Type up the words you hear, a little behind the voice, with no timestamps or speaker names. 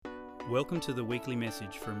Welcome to the weekly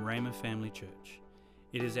message from Rhema Family Church.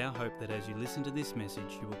 It is our hope that as you listen to this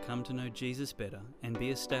message, you will come to know Jesus better and be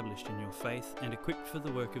established in your faith and equipped for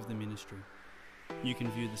the work of the ministry. You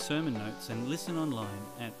can view the sermon notes and listen online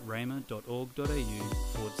at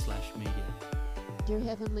rhema.org.au/media. Dear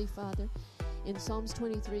Heavenly Father, in Psalms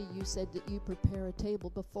 23, you said that you prepare a table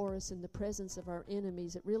before us in the presence of our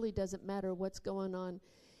enemies. It really doesn't matter what's going on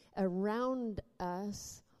around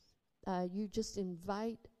us. You just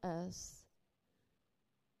invite us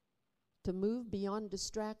to move beyond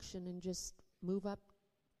distraction and just move up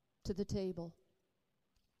to the table.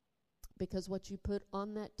 Because what you put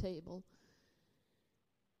on that table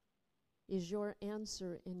is your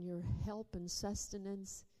answer and your help and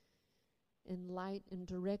sustenance and light and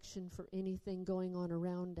direction for anything going on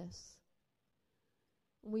around us.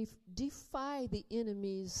 We defy the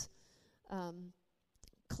enemy's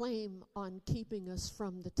claim on keeping us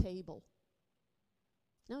from the table.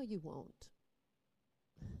 No, you won't.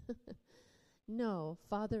 No,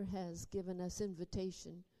 Father has given us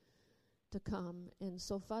invitation to come. And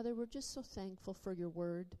so, Father, we're just so thankful for your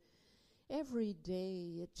word. Every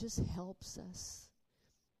day it just helps us.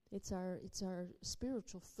 It's our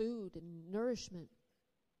spiritual food and nourishment.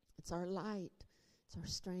 It's our light. It's our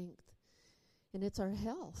strength. And it's our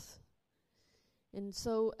health. And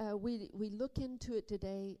so we look into it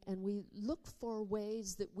today, and we look for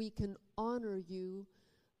ways that we can honor you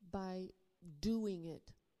by doing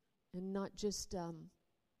it and not just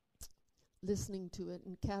listening to it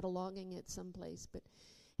and cataloging it someplace, but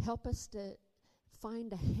help us to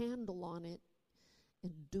find a handle on it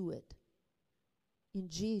and do it. In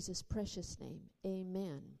Jesus' precious name,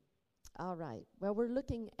 amen. All right. Well, we're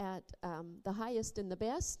looking at the highest and the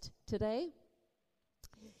best today.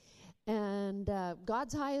 And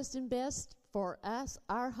God's highest and best for us,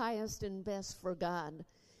 our highest and best for God.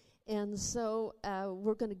 And so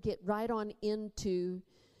we're going to get right on into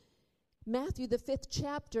Matthew. The 5th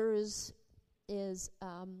chapter is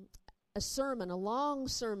a sermon, a long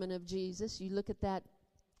sermon of Jesus. You look at that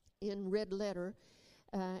in red letter,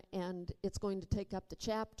 and it's going to take up the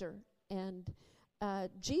chapter. And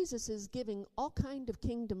Jesus is giving all kind of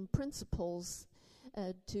kingdom principles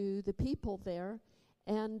to the people there.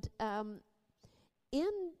 And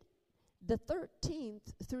in the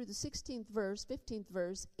 13th through the 16th verse, 15th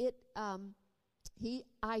verse, he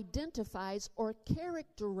identifies or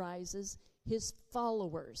characterizes his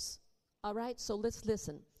followers. All right, so let's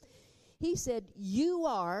listen. He said, "You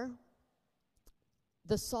are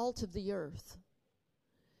the salt of the earth.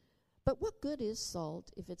 But what good is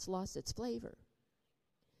salt if it's lost its flavor?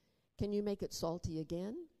 Can you make it salty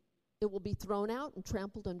again? It will be thrown out and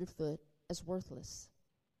trampled underfoot as worthless."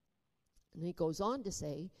 And he goes on to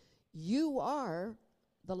say, "You are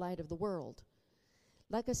the light of the world.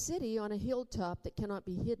 Like a city on a hilltop that cannot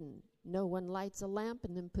be hidden. No one lights a lamp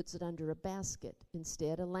and then puts it under a basket.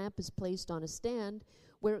 Instead, a lamp is placed on a stand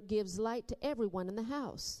where it gives light to everyone in the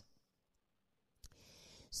house."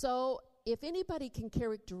 So, if anybody can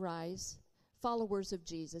characterize followers of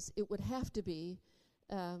Jesus, it would have to be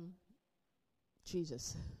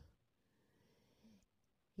Jesus.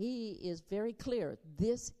 He is very clear.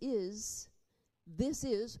 This is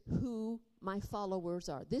who my followers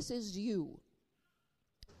are. This is you.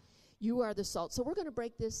 You are the salt. So we're going to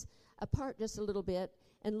break this apart just a little bit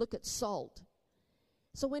and look at salt.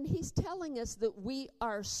 So when he's telling us that we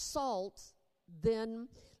are salt, then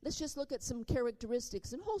let's just look at some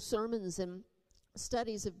characteristics. And whole sermons and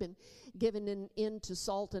studies have been given into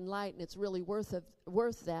salt and light, and it's really worth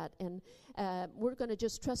that. And we're going to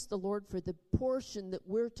just trust the Lord for the portion that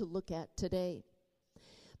we're to look at today.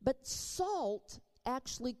 But salt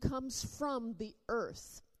actually comes from the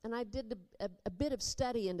earth. And I did a bit of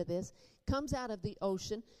study into this. Comes out of the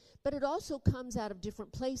ocean, but it also comes out of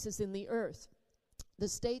different places in the earth. The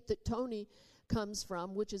state that Tony comes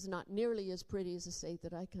from, which is not nearly as pretty as the state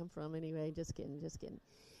that I come from. Anyway, just kidding.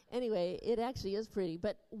 Anyway, it actually is pretty.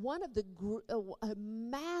 But one of the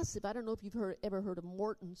massive, I don't know if you've ever heard of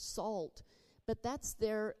Morton Salt, but that's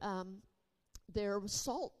their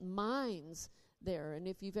salt mines there. And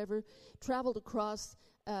if you've ever traveled across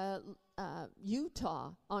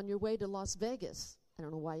Utah on your way to Las Vegas, I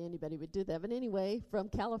don't know why anybody would do that, but anyway, from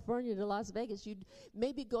California to Las Vegas, you'd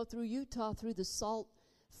maybe go through Utah through the salt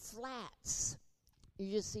flats.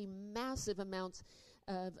 You just see massive amounts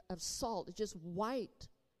of salt. It's just white.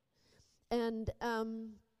 And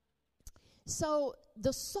so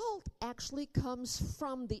the salt actually comes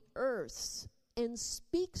from the earth and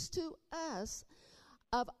speaks to us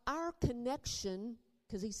of our connection,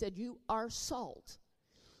 because he said, "You are salt."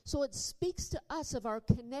 So it speaks to us of our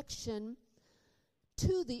connection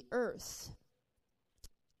to the earth.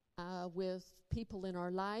 with people in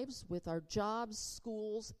our lives, with our jobs,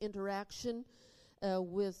 schools, interaction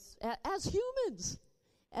as humans,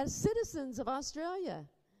 as citizens of Australia.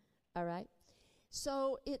 All right?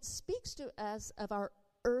 So it speaks to us of our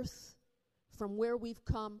earth, from where we've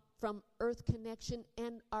come, from earth connection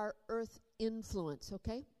and our earth influence,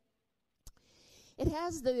 okay? It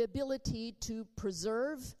has the ability to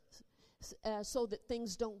preserve so that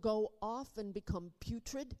things don't go off and become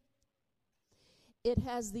putrid. It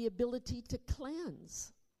has the ability to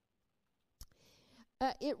cleanse.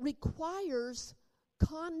 It requires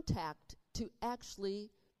contact to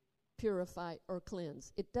actually purify or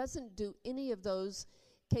cleanse. It doesn't do any of those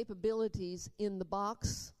capabilities in the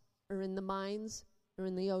box or in the mines or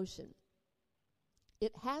in the ocean.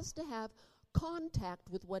 It has to have contact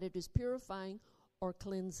with what it is purifying or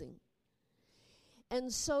cleansing.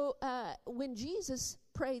 And so when Jesus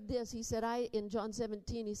prayed this, he said, in John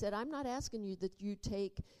 17, he said, I'm not asking you that you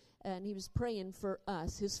take, and he was praying for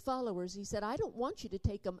us, his followers. He said, I don't want you to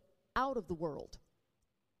take them out of the world.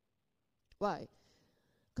 Why?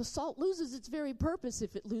 Because salt loses its very purpose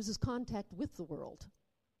if it loses contact with the world.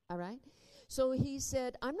 All right? So he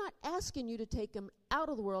said, I'm not asking you to take them out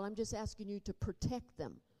of the world. I'm just asking you to protect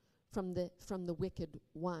them from the wicked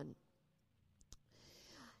one.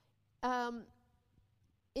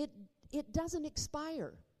 It doesn't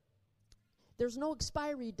expire. There's no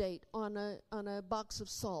expiry date on a box of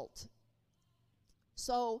salt.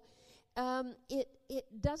 So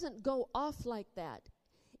it doesn't go off like that.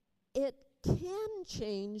 It can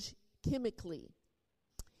change chemically.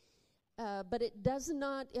 But it does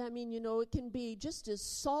not, it can be just as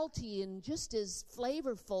salty and just as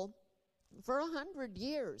flavorful for 100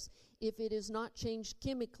 years if it is not changed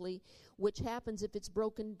chemically, which happens if it's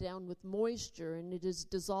broken down with moisture and it is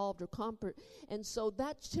dissolved or and so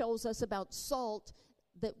that tells us about salt,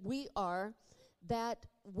 that we are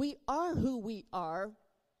who we are,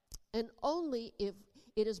 and only if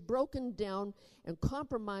it is broken down and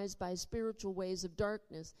compromised by spiritual ways of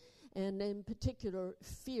darkness, and in particular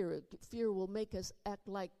fear. Fear will make us act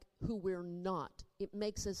like who we're not. It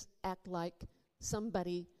makes us act like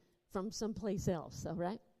somebody from someplace else, all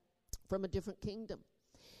right? From a different kingdom.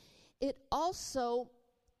 Fear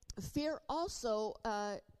also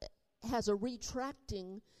has a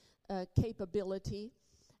retracting capability.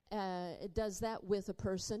 It does that with a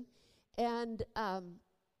person. And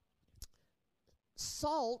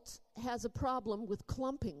salt has a problem with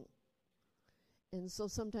clumping. And so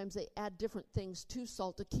sometimes they add different things to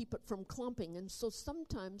salt to keep it from clumping. And so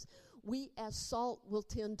sometimes we as salt will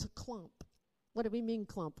tend to clump. What do we mean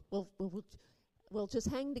clump? We'll just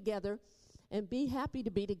hang together and be happy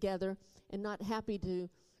to be together and not happy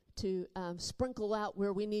to sprinkle out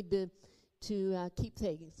where we need to keep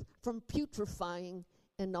things from putrefying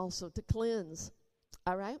and also to cleanse.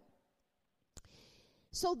 All right?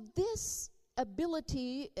 So this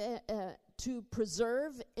ability to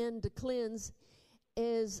preserve and to cleanse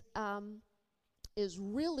is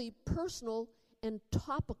really personal and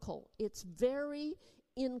topical. It's very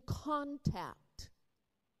in contact.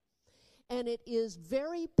 And it is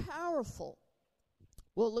very powerful.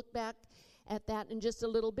 We'll look back at that in just a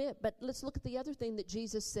little bit. But let's look at the other thing that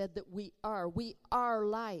Jesus said that we are. We are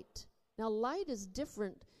light. Now, light is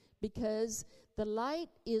different because the light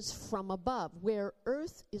is from above. Where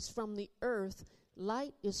earth is from the earth,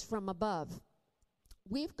 light is from above.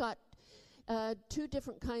 We've got two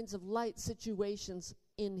different kinds of light situations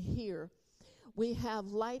in here. We have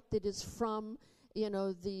light that is from,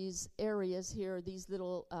 these areas here, these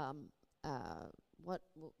little,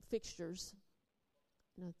 fixtures.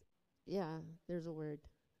 No, yeah, there's a word.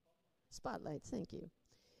 Spotlights, thank you.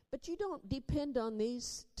 But you don't depend on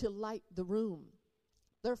these to light the room.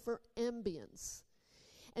 They're for ambience.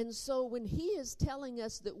 And so when he is telling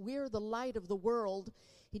us that we're the light of the world,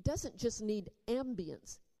 he doesn't just need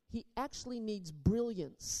ambience. He actually needs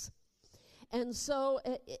brilliance. And so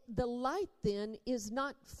the light then is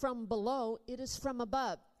not from below, it is from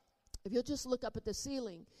above. If you'll just look up at the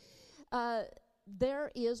ceiling,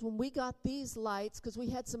 there is, when we got these lights, because we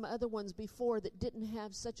had some other ones before that didn't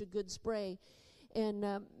have such a good spray, and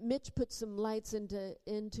Mitch put some lights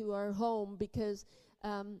into our home because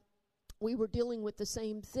we were dealing with the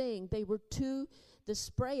same thing. They were the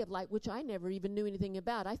spray of light, which I never even knew anything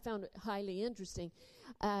about. I found it highly interesting.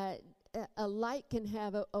 A light can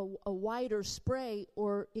have a wider spray,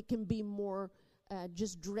 or it can be more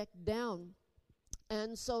just direct down.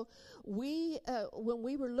 And so when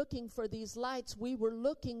we were looking for these lights, we were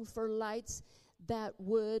looking for lights that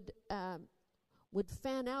would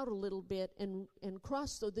fan out a little bit and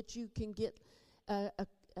cross, so that you can get a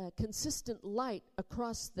consistent light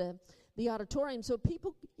across the auditorium. So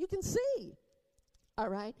people, you can see. All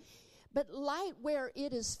right? But light where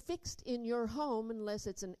it is fixed in your home, unless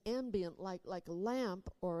it's an ambient light like a lamp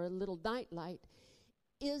or a little night light,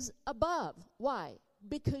 is above. Why?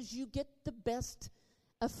 Because you get the best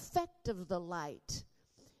effect of the light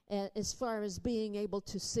as far as being able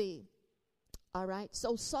to see. All right?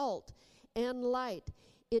 So salt and light.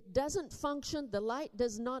 It doesn't function, the light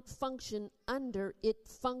does not function under, it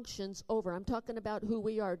functions over. I'm talking about who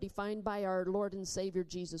we are, defined by our Lord and Savior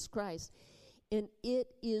Jesus Christ. And it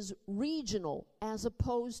is regional as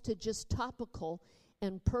opposed to just topical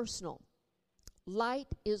and personal. Light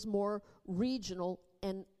is more regional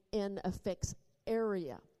and affects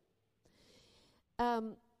area.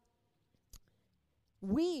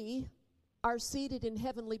 We are seated in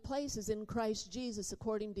heavenly places in Christ Jesus,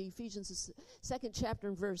 according to Ephesians 2nd chapter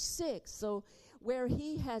and verse 6. So where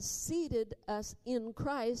he has seated us in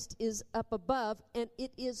Christ is up above, and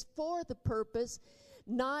it is for the purpose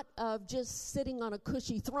not of just sitting on a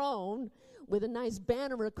cushy throne with a nice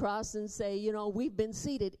banner across and say, you know, we've been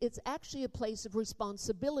seated. It's actually a place of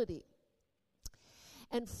responsibility.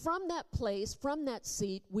 And from that place, from that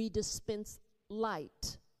seat, we dispense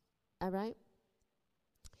light. All right?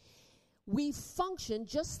 We function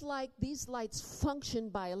just like these lights function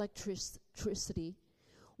by electricity.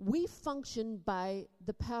 We function by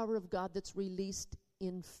the power of God that's released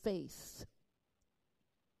in faith.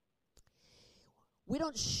 We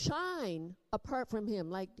don't shine apart from him.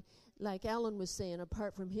 Like Alan was saying,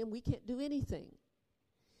 apart from him, we can't do anything.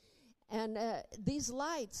 And these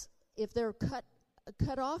lights, if they're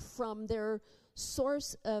cut off from their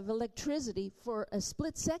source of electricity for a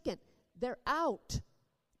split second, they're out.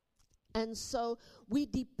 And so we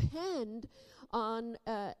depend on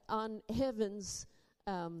heaven's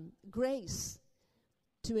grace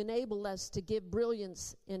to enable us to give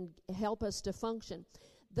brilliance and help us to function.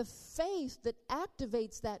 The faith that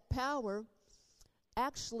activates that power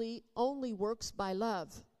actually only works by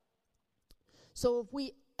love. So if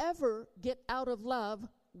we ever get out of love,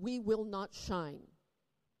 we will not shine.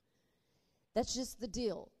 That's just the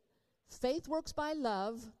deal. Faith works by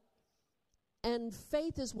love, and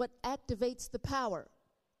faith is what activates the power.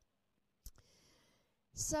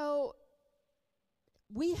 So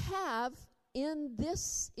we have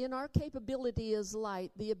in our capability as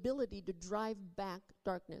light, the ability to drive back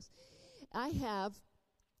darkness. I have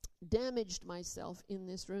damaged myself in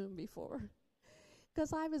this room before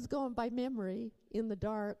because I was going by memory in the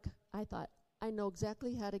dark. I thought, I know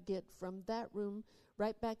exactly how to get from that room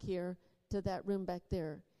right back here to that room back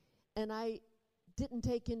there. And I didn't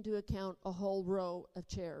take into account a whole row of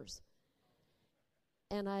chairs.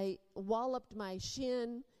 And I walloped my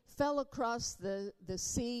shin, fell across the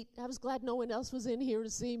seat. I was glad no one else was in here to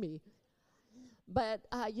see me. But,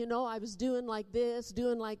 I was doing like this,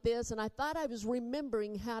 and I thought I was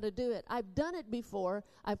remembering how to do it. I've done it before.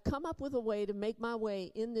 I've come up with a way to make my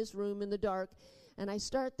way in this room in the dark, and I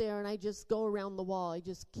start there, and I just go around the wall. I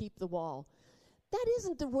just keep the wall. That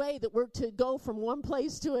isn't the way that we're to go from one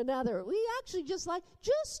place to another. We actually just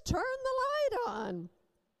turn the light on.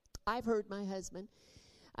 I've heard my husband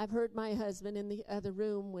in the other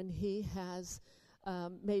room when he has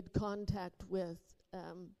made contact with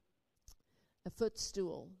a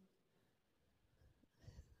footstool.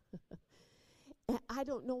 I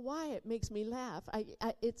don't know why it makes me laugh.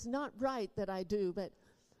 It's not right that I do, but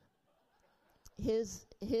his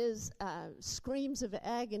screams of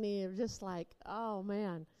agony are just like, oh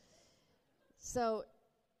man. So,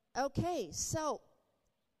 okay, so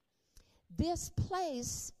this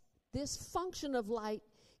place, this function of light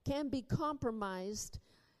can be compromised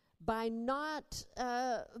by not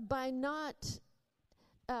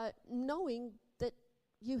knowing that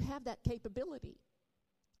you have that capability.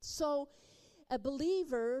 So a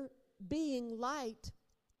believer being light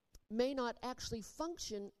may not actually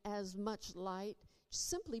function as much light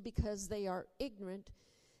simply because they are ignorant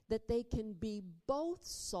that they can be both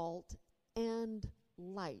salt and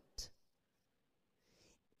light.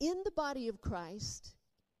 In the body of Christ,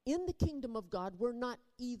 in the kingdom of God, we're not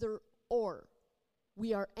either or.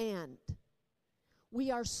 We are and. We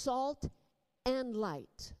are salt and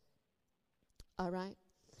light. All right?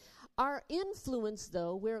 Our influence,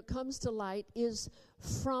 though, where it comes to light, is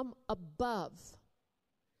from above.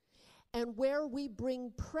 And where we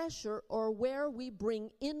bring pressure or where we bring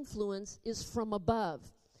influence is from above.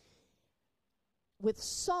 With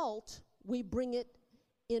salt, we bring it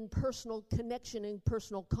in personal connection and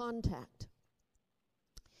personal contact.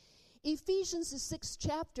 Ephesians, the 6th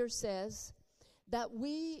chapter, says that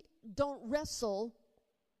we don't wrestle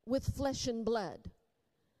with flesh and blood,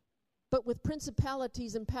 but with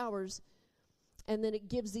principalities and powers. And then it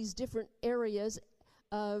gives these different areas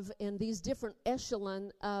of and these different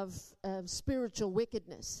echelon of spiritual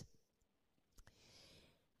wickedness.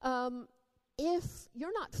 If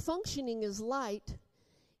you're not functioning as light,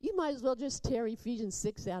 you might as well just tear Ephesians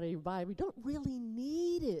 6 out of your Bible. You don't really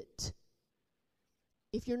need it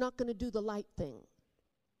if you're not going to do the light thing.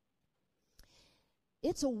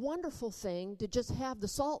 It's a wonderful thing to just have the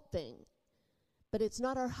salt thing, but it's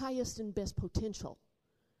not our highest and best potential.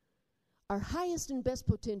 Our highest and best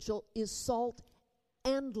potential is salt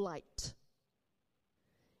and light.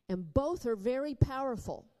 And both are very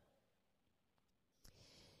powerful.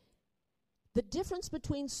 The difference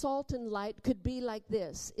between salt and light could be like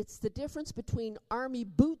this. It's the difference between Army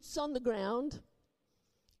boots on the ground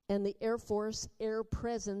and the Air Force air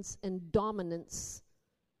presence and dominance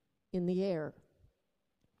in the air.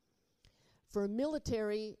 For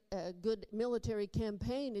a good military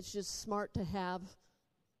campaign, it's just smart to have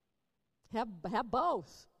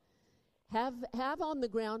both. Have on the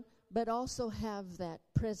ground, but also have that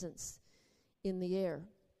presence in the air.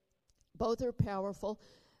 Both are powerful.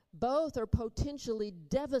 Both are potentially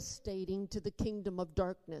devastating to the kingdom of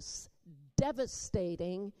darkness.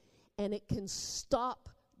 Devastating, and it can stop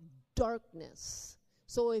darkness.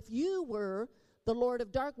 So if you were the Lord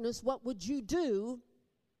of Darkness, what would you do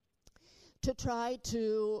to try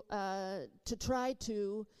to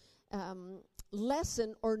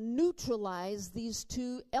lessen or neutralize these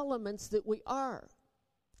two elements that we are?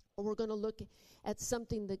 We're going to look at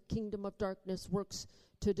something the kingdom of darkness works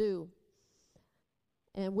to do,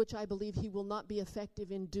 and which I believe he will not be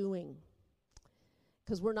effective in doing,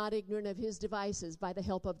 because we're not ignorant of his devices by the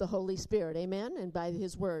help of the Holy Spirit, amen, and by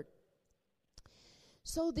his word.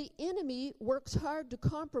 So the enemy works hard to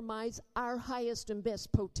compromise our highest and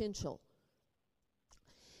best potential.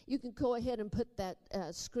 You can go ahead and put that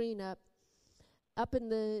screen up in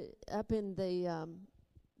the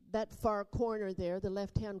that far corner there. The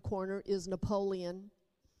left-hand corner is Napoleon.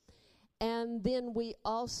 And then we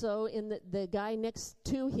also, in the guy next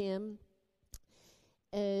to him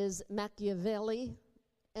is Machiavelli,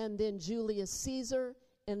 and then Julius Caesar,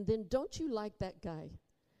 and then don't you like that guy?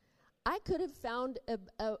 I could have found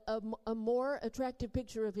a more attractive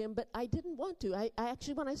picture of him, but I didn't want to. I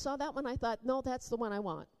actually, when I saw that one, I thought, no, that's the one I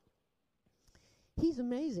want. He's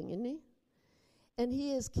amazing, isn't he? And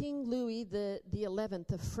he is King Louis the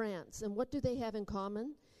 11th of France. And what do they have in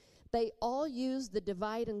common? They all use the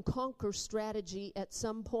divide and conquer strategy at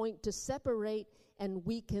some point to separate and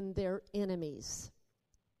weaken their enemies.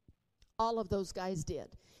 All of those guys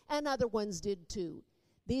did. And other ones did too.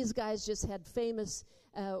 These guys just had famous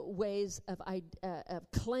ways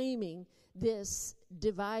of claiming this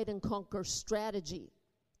divide and conquer strategy.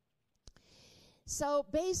 So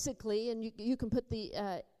basically, and you can put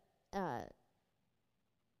the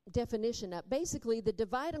definition up. Basically, the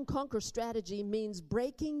divide and conquer strategy means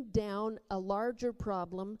breaking down a larger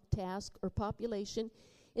problem, task, or population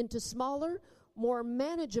into smaller, more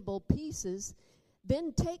manageable pieces,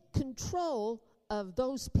 then take control of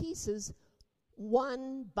those pieces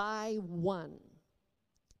one by one.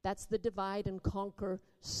 That's the divide and conquer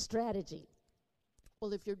strategy.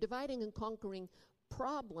 Well, if you're dividing and conquering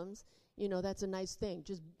problems, that's a nice thing.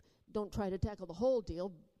 Just don't try to tackle the whole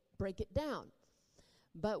deal, break it down.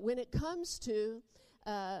 But when it comes to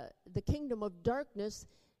the kingdom of darkness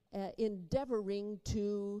endeavoring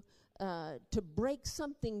to break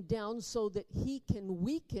something down so that he can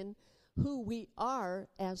weaken who we are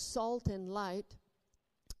as salt and light,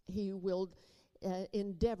 he will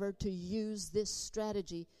endeavor to use this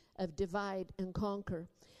strategy of divide and conquer.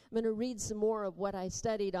 I'm going to read some more of what I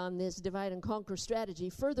studied on this divide and conquer strategy.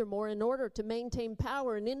 Furthermore, in order to maintain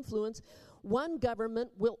power and influence, one government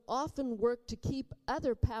will often work to keep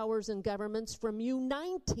other powers and governments from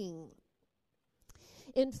uniting.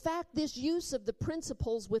 In fact, this use of the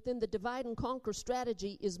principles within the divide and conquer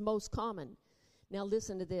strategy is most common. Now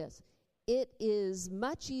listen to this. It is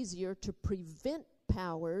much easier to prevent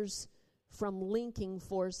powers from linking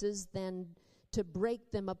forces than to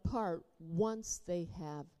break them apart once they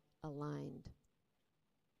have aligned.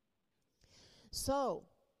 So,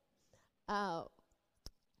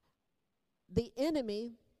 the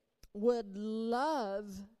enemy would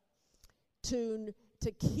love to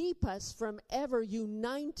keep us from ever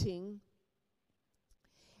uniting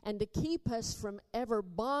and to keep us from ever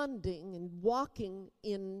bonding and walking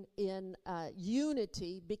in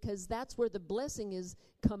unity, because that's where the blessing is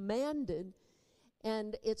commanded,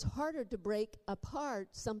 and it's harder to break apart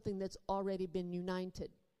something that's already been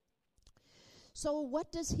united. So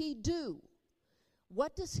what does he do?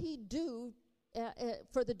 What does he do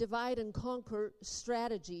for the divide and conquer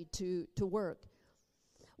strategy to work?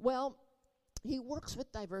 Well, he works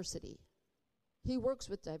with diversity. He works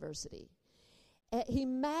with diversity. He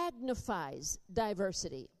magnifies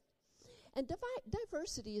diversity. And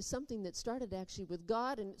diversity is something that started actually with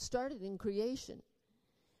God, and it started in creation.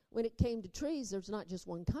 When it came to trees, there's not just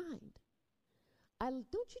one kind. Don't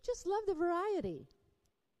you just love the variety?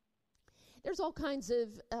 There's all kinds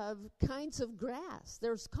of grass.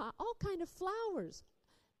 There's all kind of flowers,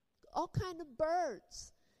 all kind of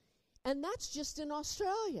birds. And that's just in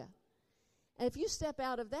Australia. And if you step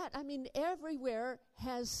out of that, I mean, everywhere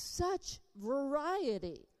has such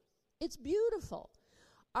variety. It's beautiful.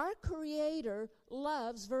 Our Creator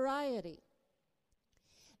loves variety.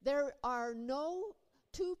 There are no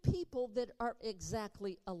two people that are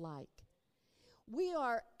exactly alike. We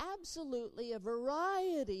are absolutely a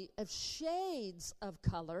variety of shades of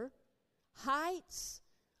color, heights,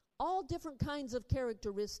 all different kinds of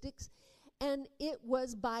characteristics, and it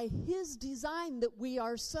was by His design that we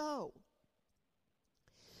are so.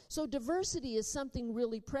 So diversity is something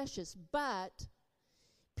really precious, but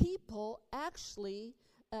people actually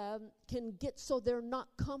can get so they're not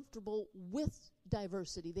comfortable with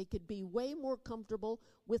diversity. They could be way more comfortable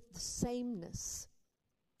with the sameness.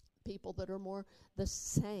 People that are more the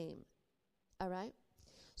same. All right?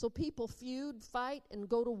 So people feud, fight, and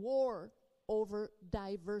go to war over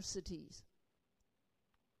diversities.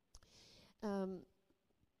 When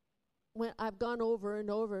I've gone over and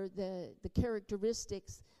over the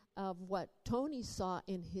characteristics of what Tony saw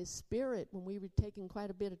in his spirit when we were taking quite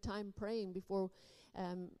a bit of time praying before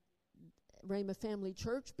Rhema Family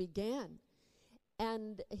Church began.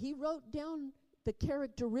 And he wrote down the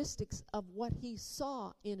characteristics of what he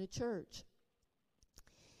saw in a church.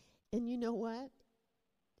 And you know what?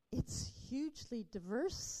 It's hugely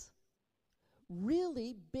diverse.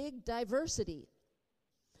 Really big diversity.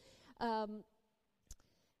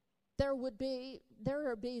 There would be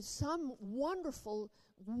some wonderful,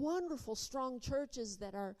 wonderful strong churches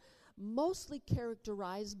that are mostly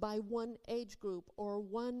characterized by one age group or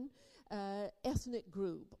one ethnic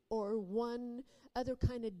group or one other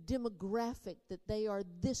kind of demographic, that they are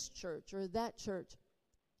this church or that church.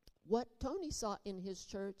 What Tony saw in his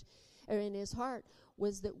church, or in his heart,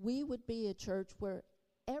 was that we would be a church where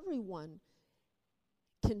everyone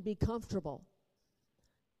can be comfortable.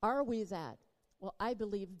 Are we that? Well, I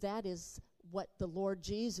believe that is what the Lord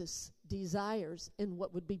Jesus desires and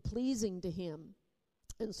what would be pleasing to Him.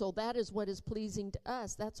 And so that is what is pleasing to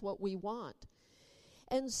us. That's what we want.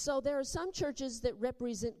 And so there are some churches that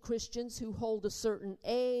represent Christians who hold a certain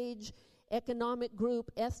age, economic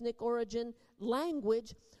group, ethnic origin,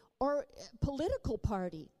 language, or political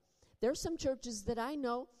party. There are some churches that I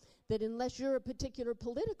know that unless you're a particular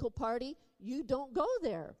political party, you don't go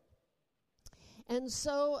there. And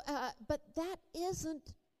so, but that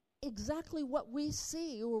isn't exactly what we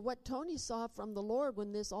see or what Tony saw from the Lord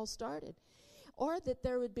when this all started. Or that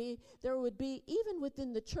there would be even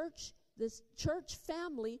within the church, this church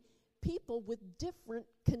family, people with different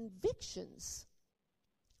convictions.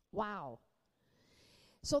 Wow.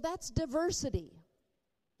 So that's diversity.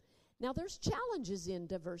 Now there's challenges in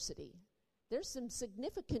diversity. There's some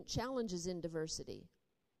significant challenges in diversity.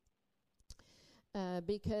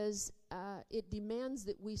 Because it demands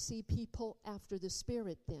that we see people after the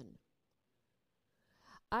Spirit then.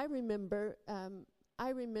 I remember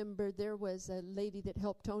there was a lady that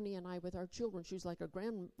helped Tony and I with our children. She was like a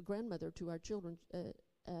grandmother to our children.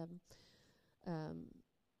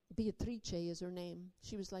 Beatrice is her name.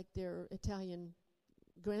 She was like their Italian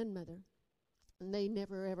grandmother. And they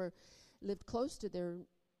never ever lived close to their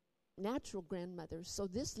natural grandmothers. So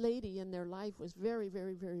this lady in their life was very,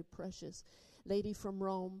 very, very precious. Lady from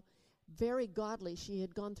Rome, very godly. She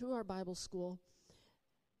had gone through our Bible school.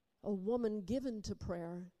 A woman given to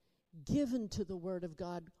prayer, given to the Word of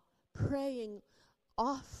God, praying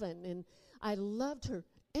often. And I loved her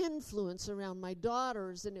influence around my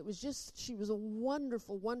daughters. And it was just, she was a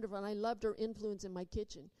wonderful, wonderful, and I loved her influence in my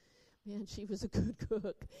kitchen. Man, she was a good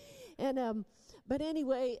cook. And but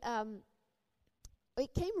anyway,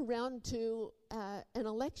 it came around to an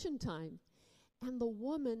election time, and the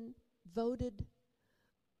woman voted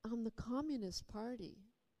on the Communist Party.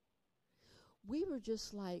 We were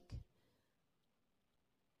just like,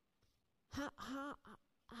 how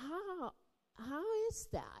is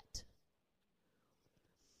that?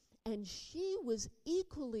 And she was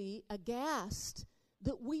equally aghast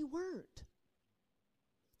that we weren't.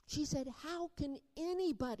 She said, how can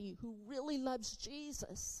anybody who really loves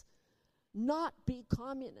Jesus not be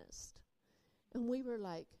communist? And we were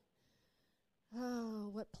like, oh,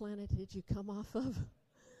 what planet did you come off of?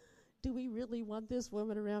 Do we really want this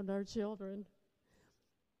woman around our children?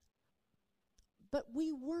 But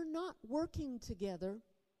we were not working together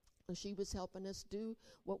She was helping us do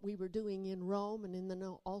what we were doing in Rome and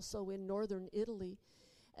also in northern Italy.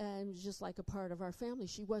 And it was just like a part of our family.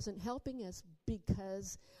 She wasn't helping us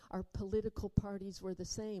because our political parties were the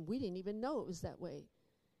same. We didn't even know it was that way.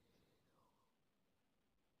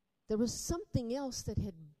 There was something else that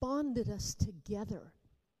had bonded us together.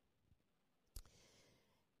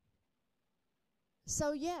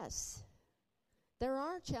 So yes, there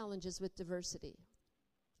are challenges with diversity,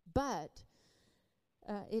 but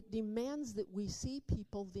it demands that we see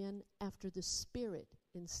people then after the Spirit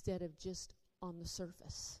instead of just on the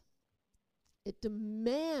surface. It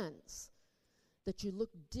demands that you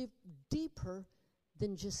look deeper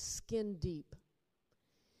than just skin deep.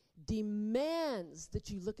 Demands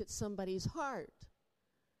that you look at somebody's heart.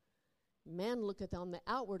 Man looketh on the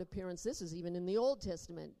outward appearance. This is even in the Old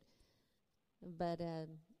Testament. But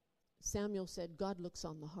Samuel said, God looks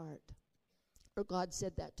on the heart. Or God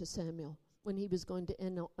said that to Samuel when he was going to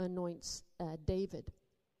anoint David.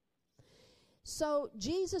 So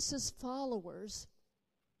Jesus' followers,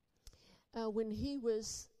 when he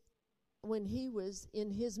was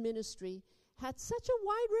in his ministry, had such a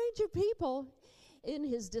wide range of people in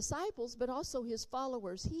his disciples, but also his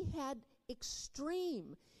followers. He had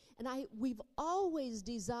extreme, and we've always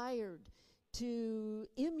desired to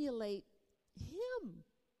emulate him.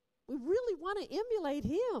 We really want to emulate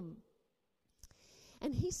him.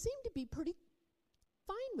 And he seemed to be pretty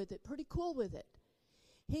fine with it, pretty cool with it.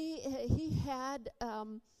 He had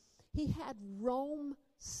Rome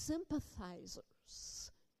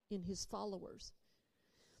sympathizers in his followers.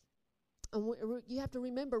 And you have to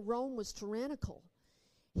remember, Rome was tyrannical.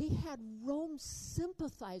 He had Rome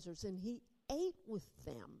sympathizers, and he ate with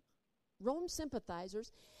them. Rome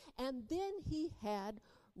sympathizers. And then he had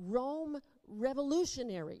Rome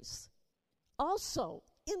revolutionaries, also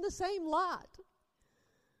in the same lot.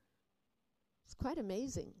 It's quite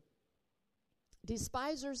amazing.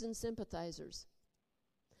 Despisers and sympathizers.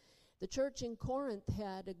 The church in Corinth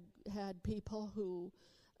had people who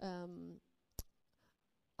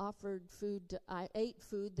ate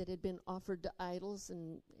food that had been offered to idols,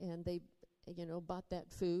 and they, bought that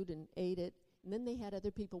food and ate it. And then they had other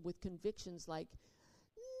people with convictions like,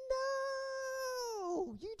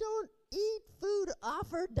 no, you don't eat food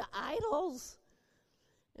offered to idols.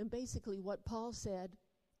 And basically what Paul said,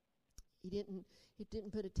 he didn't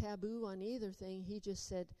put a taboo on either thing. He just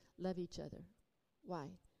said, love each other. Why?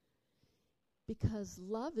 Because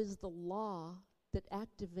love is the law that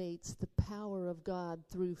activates the power of God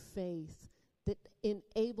through faith, that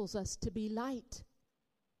enables us to be light.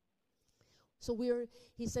 So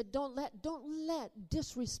he said, don't let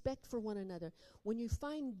disrespect for one another. When you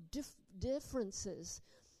find differences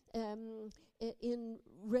in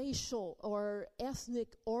racial or ethnic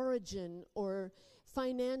origin or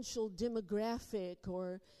financial demographic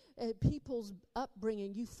or people's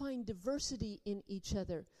upbringing, you find diversity in each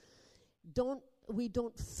other. We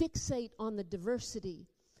don't fixate on the diversity.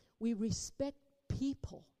 We respect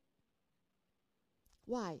people.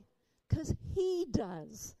 Why? Because he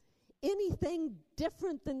does. Anything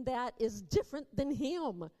different than that is different than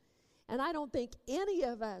him. And I don't think any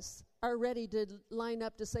of us are ready to line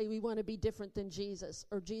up to say we want to be different than Jesus,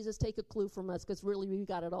 or Jesus, take a clue from us, because really we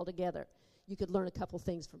got it all together. You could learn a couple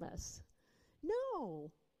things from us.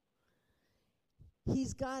 No.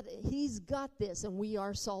 He's got this, and we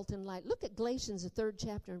are salt and light. Look at Galatians, the 3rd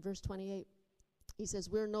chapter, and verse 28. He says,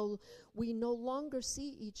 we no longer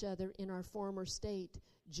see each other in our former state,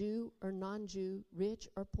 Jew or non-Jew, rich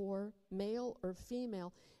or poor, male or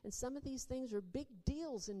female. And some of these things are big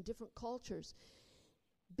deals in different cultures,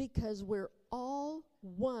 because we're all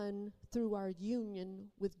one through our union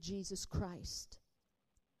with Jesus Christ.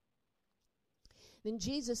 Then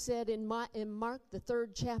Jesus said in Mark, the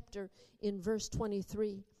 3rd chapter, in verse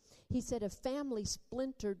 23, he said, a family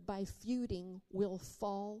splintered by feuding will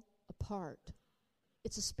fall apart.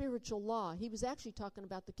 It's a spiritual law. He was actually talking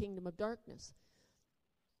about the kingdom of darkness.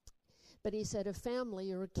 But he said a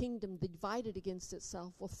family or a kingdom divided against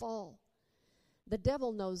itself will fall. The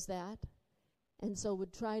devil knows that, and so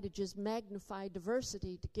would try to just magnify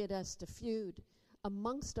diversity to get us to feud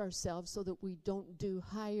amongst ourselves so that we don't do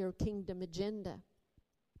higher kingdom agenda.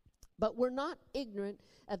 But we're not ignorant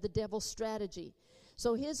of the devil's strategy.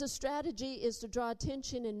 So his strategy is to draw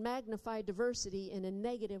attention and magnify diversity in a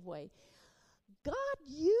negative way. God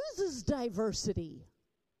uses diversity.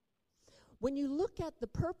 When you look at the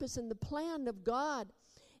purpose and the plan of God,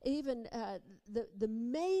 even the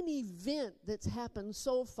main event that's happened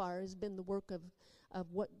so far has been the work of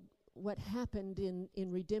what happened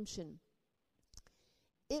in redemption.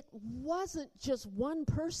 It wasn't just one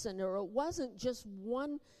person, or it wasn't just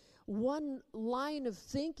one one line of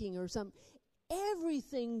thinking or something.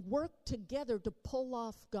 Everything worked together to pull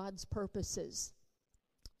off God's purposes.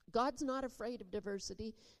 God's not afraid of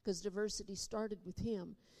diversity because diversity started with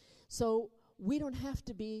him. So we don't have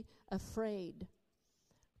to be afraid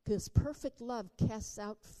because perfect love casts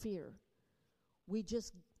out fear. We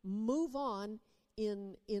just move on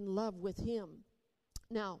in love with him.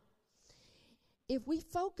 Now, if we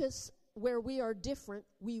focus where we are different,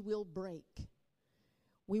 we will break.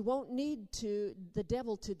 We won't need the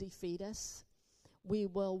devil to defeat us. We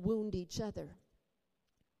will wound each other.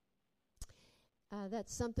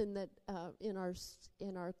 That's something that in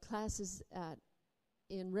our classes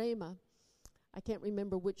in Rhema, I can't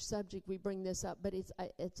remember which subject we bring this up, but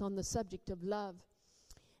it's on the subject of love.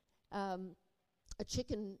 A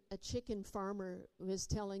chicken farmer was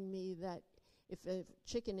telling me that if a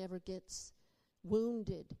chicken ever gets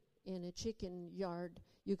wounded in a chicken yard,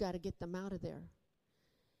 you got to get them out of there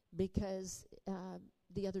because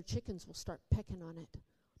the other chickens will start pecking on it.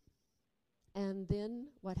 And then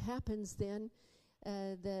what happens then,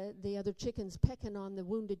 the other chickens pecking on the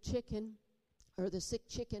wounded chicken or the sick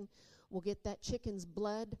chicken will get that chicken's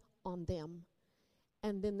blood on them.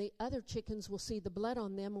 And then the other chickens will see the blood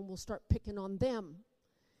on them and will start picking on them.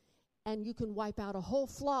 And you can wipe out a whole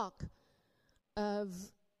flock of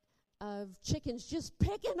chickens just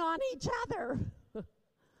picking on each other.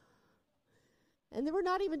 And then we're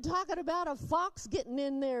not even talking about a fox getting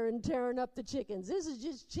in there and tearing up the chickens. This is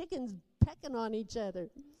just chickens pecking on each other.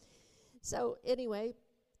 So anyway,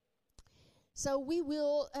 so we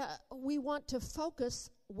want to focus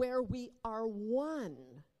where we are one,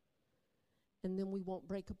 and then we won't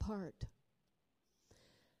break apart.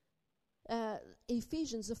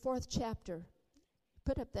 Ephesians, the 4th chapter.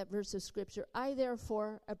 Put up that verse of scripture. I,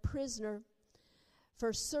 therefore, a prisoner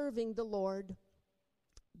for serving the Lord,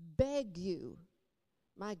 beg you,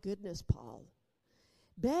 my goodness, Paul,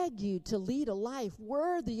 beg you to lead a life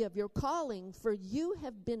worthy of your calling, for you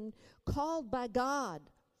have been called by God.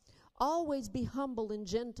 Always be humble and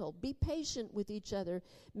gentle. Be patient with each other,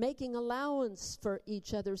 making allowance for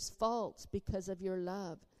each other's faults because of your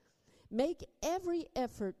love. Make every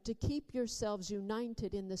effort to keep yourselves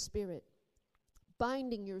united in the Spirit,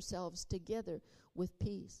 binding yourselves together with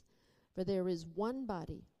peace. For there is one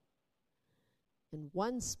body and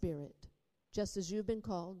one Spirit, just as you've been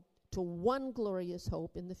called to one glorious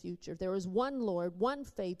hope in the future. There is one Lord, one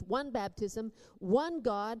faith, one baptism, one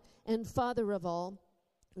God and Father of all,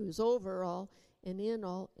 who is over all and in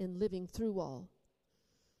all and living through all.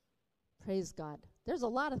 Praise God. There's a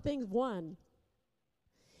lot of things one.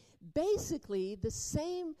 Basically, the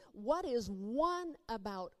same, what is one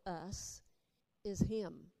about us is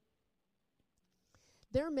him.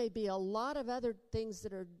 There may be a lot of other things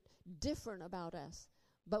that are different about us,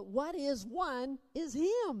 but what is one is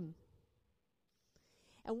him.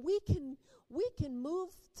 And we can move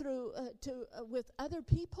through with other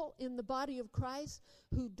people in the body of Christ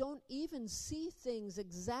who don't even see things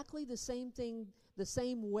exactly the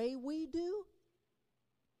same way we do.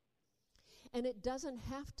 And it doesn't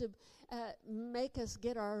have to make us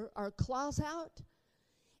get our claws out.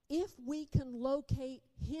 If we can locate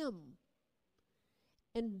him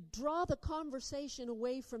and draw the conversation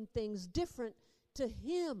away from things different to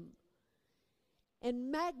him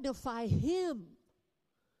and magnify him.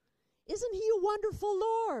 Isn't he a wonderful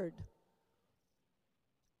Lord?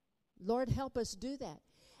 Lord, help us do that.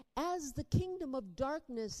 As the kingdom of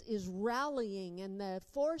darkness is rallying and the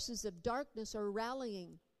forces of darkness are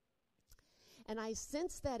rallying, and I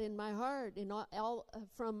sense that in my heart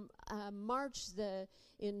from March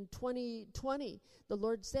in 2020, the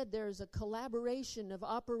Lord said there's a collaboration of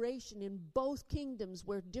operation in both kingdoms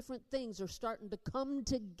where different things are starting to come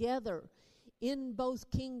together in both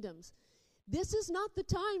kingdoms. This is not the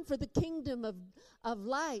time for the kingdom of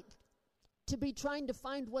light to be trying to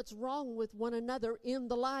find what's wrong with one another in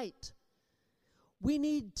the light. We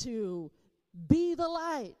need to be the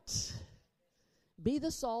light. Be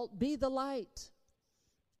the salt, be the light,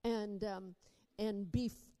 and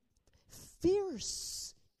be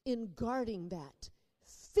fierce in guarding that.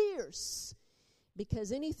 Fierce,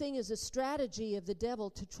 because anything is a strategy of the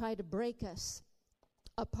devil to try to break us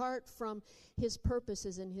apart from his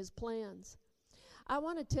purposes and his plans. I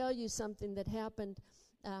want to tell you something that happened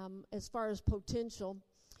as far as potential.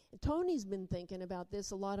 Tony's been thinking about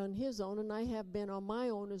this a lot on his own, and I have been on my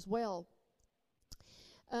own as well.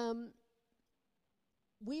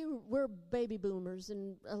 We're baby boomers,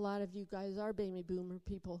 and a lot of you guys are baby boomer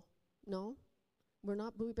people. No? We're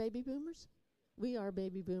not baby boomers? We are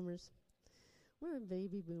baby boomers. We're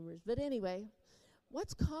baby boomers. But anyway,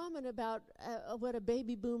 what's common about what a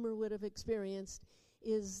baby boomer would have experienced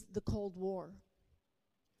is the Cold War.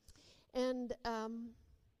 And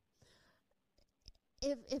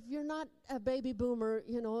if you're not a baby boomer,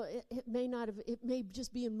 you know, it may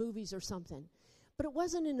just be in movies or something. But it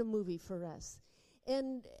wasn't in a movie for us.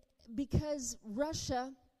 And because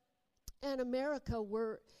Russia and America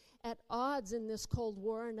were at odds in this Cold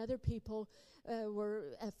War, and other people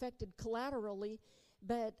were affected collaterally,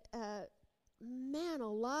 but man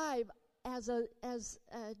alive, as a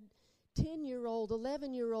 10-year-old,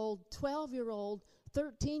 11-year-old, 12-year-old,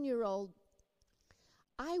 13-year-old,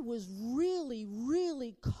 I was really,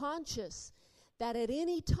 really conscious that at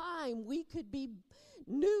any time we could be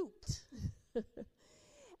nuked.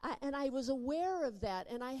 And I was aware of that,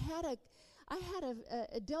 and I had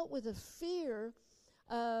dealt with a fear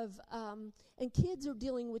of, and kids are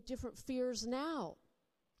dealing with different fears now.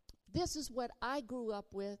 This is what I grew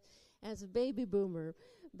up with as a baby boomer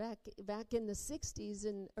back in the 60s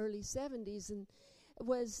and early 70s, and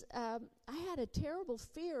was I had a terrible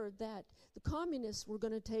fear that the communists were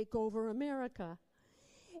going to take over America.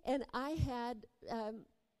 And I had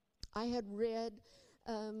read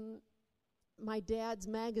my dad's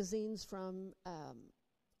magazines from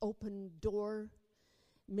Open Door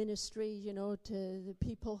Ministry, you know, to the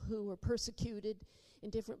people who were persecuted in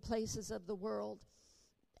different places of the world.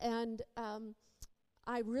 And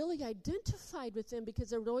I really identified with them because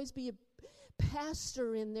there would always be a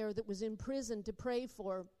pastor in there that was in prison to pray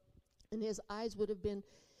for, and his eyes would have been,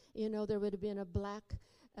 you know, there would have been a black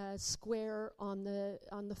square on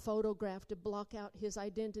the photograph to block out his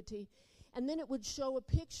identity. And then it would show a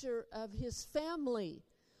picture of his family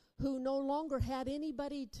who no longer had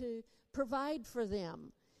anybody to provide for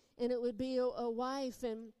them. And it would be a wife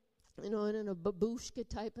and, you know, and a babushka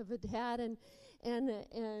type of a hat and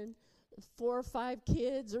 4 or 5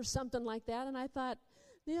 kids or something like that. And I thought,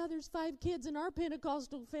 yeah, there's 5 kids in our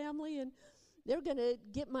Pentecostal family, and they're going to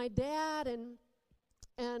get my dad,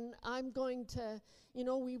 and I'm going to, you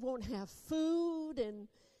know, we won't have food. And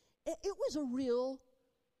it was a real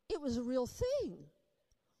thing.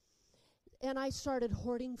 And I started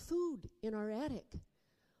hoarding food in our attic.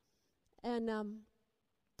 And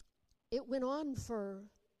it went on for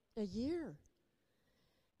a year.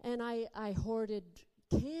 And I hoarded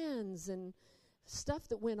cans and stuff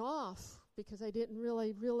that went off because I didn't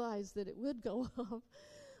really realize that it would go off.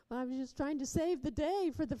 I was just trying to save the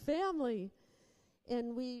day for the family.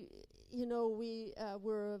 And we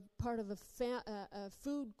were a part of a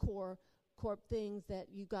food corp thing that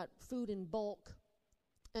you got food in bulk.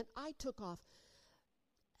 And I took off,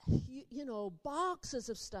 you know, boxes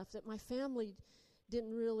of stuff that my family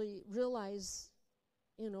didn't really realize,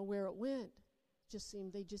 you know, where it went.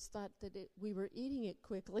 They just thought that we were eating it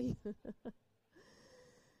quickly.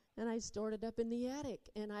 And I stored it up in the attic.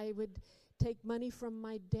 And I would take money from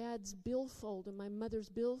my dad's billfold and my mother's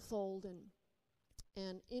billfold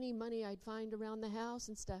and any money I'd find around the house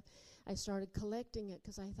and stuff. I started collecting it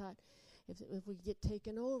because I thought, if we get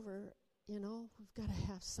taken over, you know, we've got to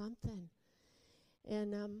have something.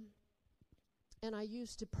 And I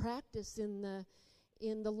used to practice in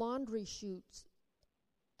the laundry chutes,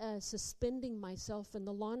 suspending myself in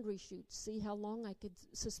the laundry chute, see how long I could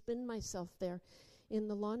suspend myself there in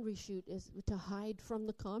the laundry chute to hide from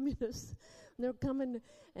the communists. They're coming,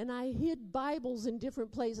 and I hid Bibles in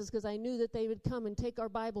different places because I knew that they would come and take our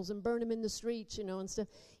Bibles and burn them in the streets, you know, and stuff.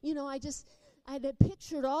 You know, I had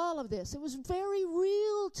pictured all of this. It was very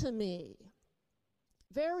real to me.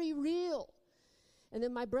 Very real. And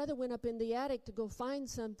then my brother went up in the attic to go find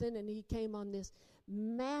something, and he came on this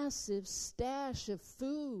massive stash of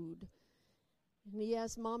food. And he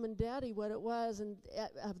asked Mom and Daddy what it was, and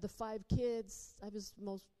of the 5 kids, I was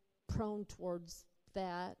most prone towards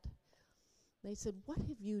that. They said, "What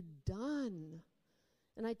have you done?"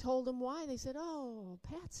 And I told them why. They said, "Oh,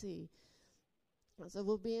 Patsy." I said,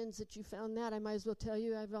 "Well, being that you found that, I might as well tell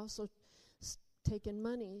you I've also taken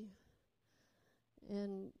money."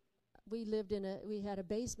 And we had a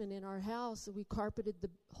basement in our house, and we carpeted the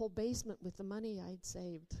whole basement with the money I'd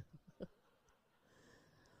saved.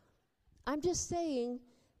 I'm just saying,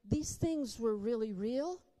 these things were really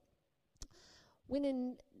real. When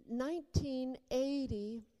in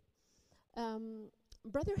 1980,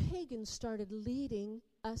 Brother Hagin started leading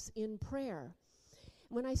us in prayer.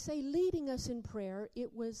 When I say leading us in prayer,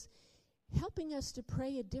 it was helping us to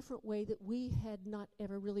pray a different way that we had not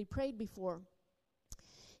ever really prayed before.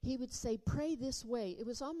 He would say, "Pray this way." It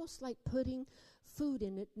was almost like putting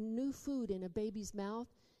new food in a baby's mouth.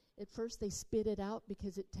 At first they spit it out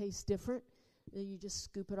because it tastes different. Then you just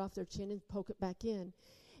scoop it off their chin and poke it back in.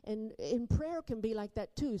 And in prayer can be like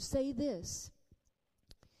that too. Say this.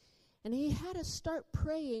 And he had us start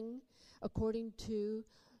praying according to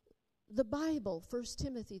the Bible, 1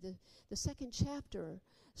 Timothy, the second chapter,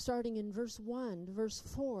 starting in verse 1, verse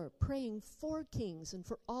 4, praying for kings and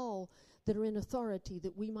for all that are in authority,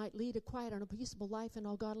 that we might lead a quiet and a peaceable life in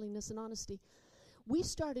all godliness and honesty. We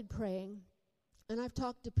started praying, and I've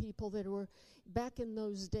talked to people that were back in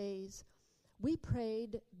those days. We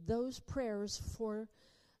prayed those prayers for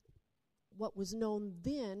what was known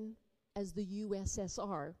then as the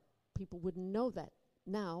USSR. People wouldn't know that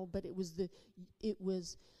now, but it was the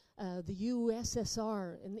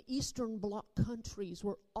USSR, and the Eastern Bloc countries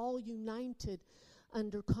were all united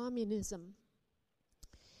under communism.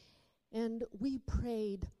 And we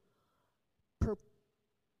prayed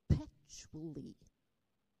perpetually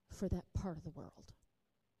for that part of the world.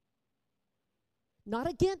 Not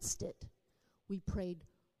against it. We prayed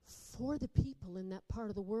for the people in that part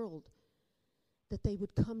of the world, that they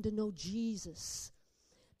would come to know Jesus,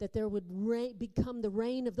 that there would become the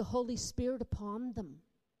reign of the Holy Spirit upon them.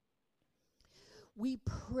 We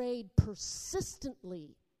prayed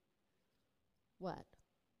persistently. What?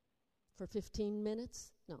 For 15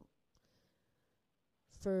 minutes? No.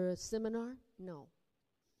 For a seminar? No.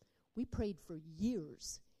 We prayed for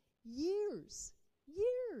years. Years.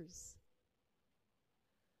 Years.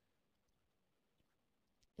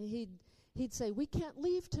 And he'd say, we can't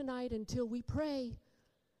leave tonight until we pray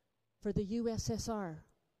for the USSR.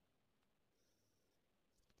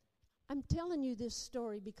 I'm telling you this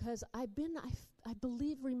story because I've been, I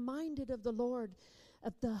believe, reminded of the Lord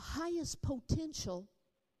of the highest potential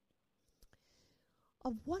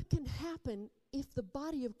of what can happen if the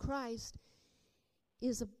body of Christ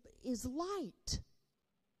is light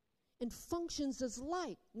and functions as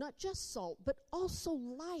light, not just salt, but also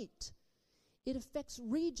light. It affects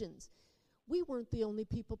regions. We weren't the only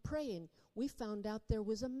people praying. We found out there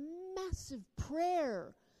was a massive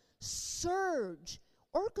prayer surge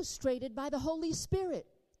orchestrated by the Holy Spirit.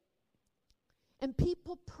 And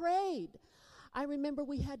people prayed. I remember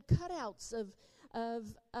we had cutouts of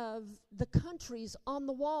the countries on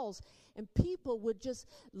the walls, and people would just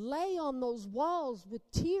lay on those walls with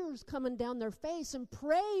tears coming down their face and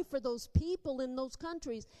pray for those people in those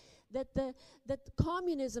countries that the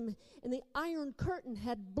communism and the Iron Curtain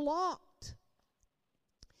had blocked.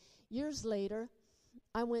 Years later,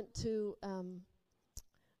 it was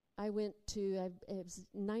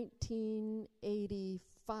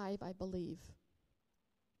 1985, I believe.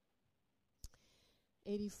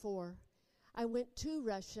 84. I went to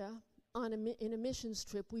Russia in a missions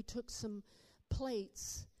trip. We took some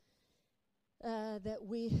plates that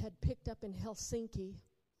we had picked up in Helsinki.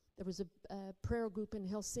 There was a prayer group in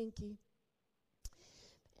Helsinki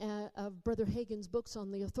of Brother Hagin's books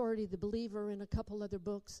on the authority of the believer and a couple other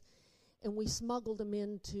books, and we smuggled them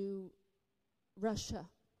into Russia.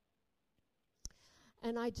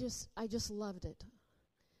 And I just loved it.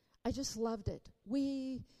 I just loved it.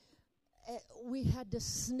 We had to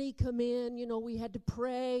sneak them in, we had to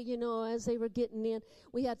pray, as they were getting in.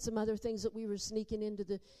 We had some other things that we were sneaking into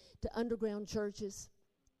the underground churches.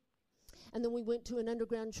 And then we went to an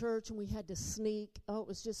underground church and we had to sneak. Oh, it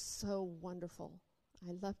was just so wonderful.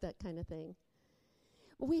 I love that kind of thing.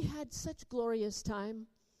 We had such glorious time.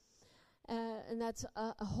 And that's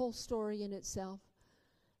a whole story in itself.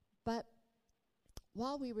 But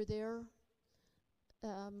while we were there,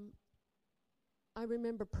 I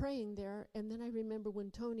remember praying there, and then I remember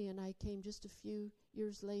when Tony and I came just a few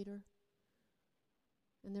years later,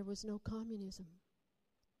 and there was no communism.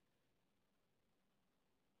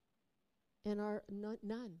 And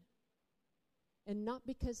none. And not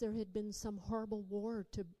because there had been some horrible war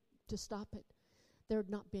to stop it. There had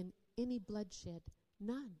not been any bloodshed.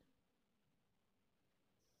 None.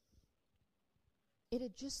 It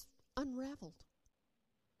had just unraveled.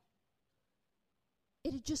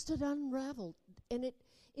 It had unraveled, and it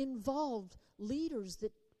involved leaders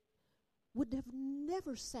that would have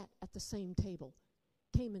never sat at the same table,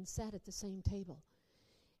 came and sat at the same table.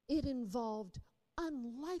 It involved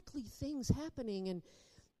unlikely things happening, and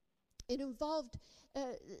it involved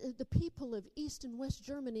the people of East and West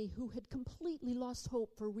Germany who had completely lost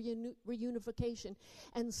hope for reunification,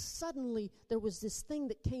 and suddenly there was this thing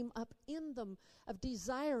that came up in them of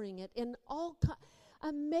desiring it, and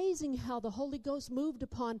amazing how the Holy Ghost moved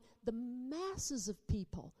upon the masses of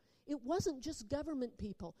people. It wasn't just government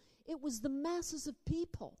people. It was the masses of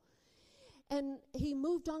people. And he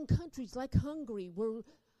moved on countries like Hungary, were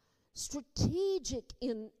strategic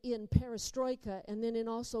in perestroika, and then in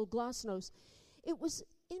also glasnost. It was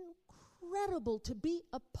incredible to be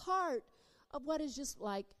a part of what is just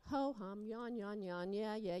like, ho-hum, yon, yon, yon,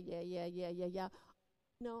 yeah.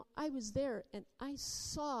 No, I was there, and I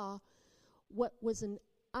saw what was an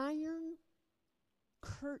iron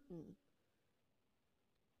curtain.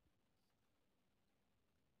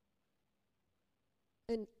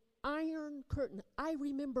 An iron curtain. I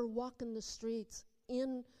remember walking the streets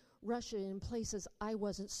in Russia in places I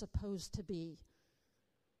wasn't supposed to be,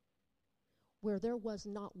 where there was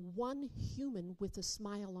not one human with a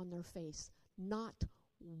smile on their face. Not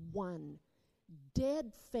one.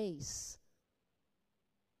 Dead face.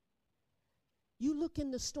 You look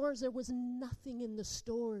in the stores, there was nothing in the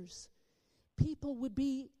stores. People would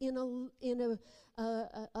be in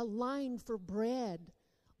a line for bread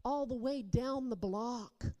all the way down the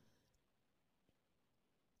block.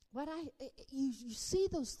 You see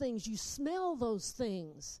those things, you smell those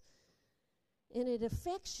things, and it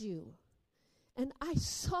affects you. And I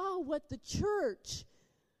saw what the church,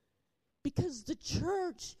 because the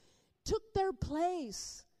church took their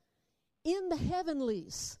place in the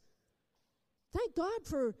heavenlies. Thank God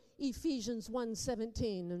for Ephesians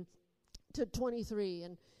 1:17 and to 23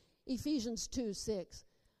 and Ephesians 2:6.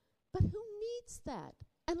 But who needs that?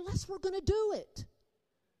 Unless we're going to do it.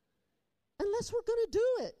 Unless we're going to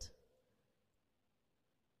do it.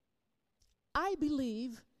 I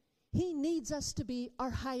believe He needs us to be our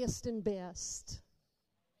highest and best.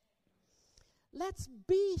 Let's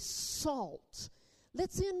be salt.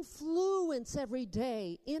 Let's influence every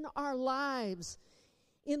day in our lives,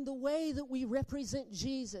 in the way that we represent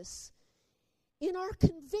Jesus, in our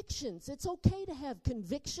convictions. It's okay to have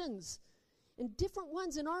convictions. And different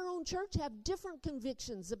ones in our own church have different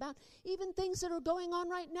convictions about even things that are going on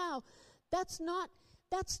right now. That's not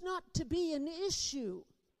to be an issue.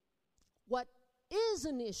 What is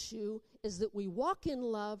an issue is that we walk in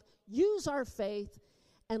love, use our faith,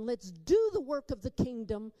 and let's do the work of the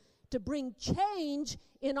kingdom to bring change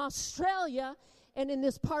in Australia and in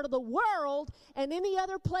this part of the world and any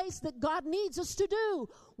other place that God needs us to do.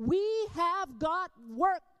 We have got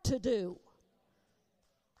work to do.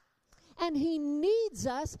 And He needs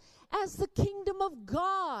us as the kingdom of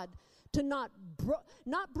God to not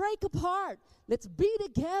break apart. Let's be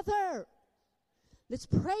together. Let's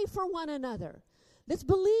pray for one another. Let's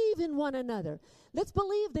believe in one another. Let's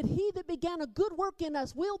believe that He that began a good work in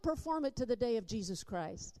us will perform it to the day of Jesus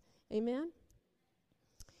Christ. Amen?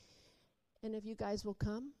 And if you guys will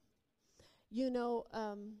come. You know,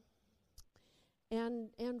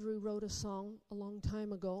 Andrew wrote a song a long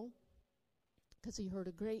time ago because he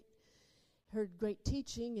heard great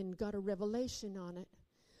teaching and got a revelation on it.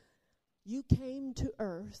 You came to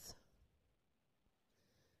earth.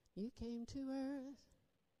 You came to earth.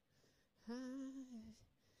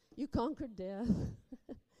 You conquered death.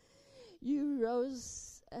 You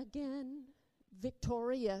rose again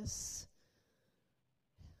victorious,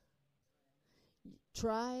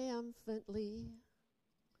 triumphantly.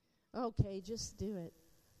 Okay, just do it.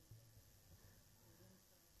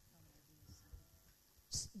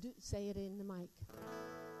 Say it in the mic.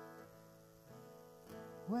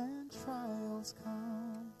 When trials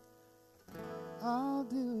come, I'll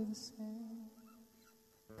do the same.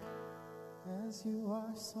 As you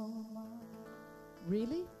are, so am I.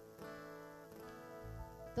 Really?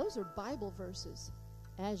 Those are Bible verses.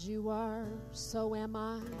 As you are, so am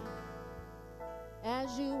I.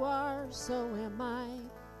 As you are, so am I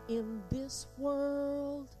in this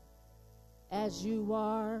world. As you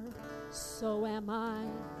are, so am I.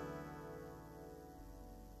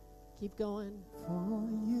 Keep going. For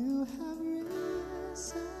you have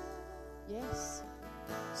risen. Yes.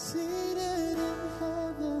 Seated in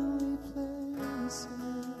heavenly places.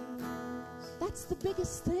 That's the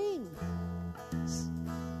biggest thing.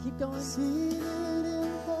 Keep going. Seated in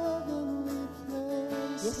heavenly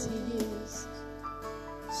places. Yes, He is.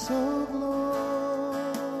 So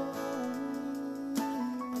glorious.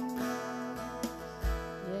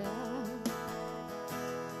 Yeah.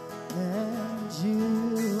 And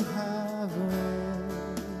you have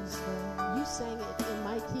raised us. You sang it in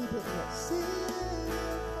my key, didn't you? Seated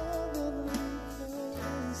in heavenly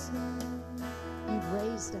places. You've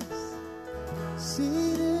raised us.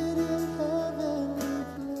 Seated in heavenly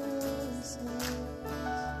places.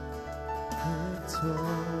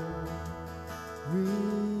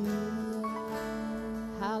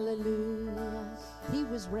 Hallelujah. He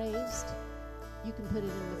was raised. You can put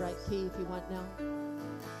it in the right key if you want now.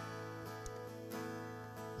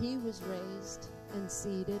 He was raised and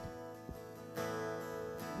seated,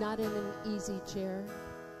 not in an easy chair.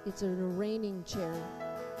 It's in a reigning chair.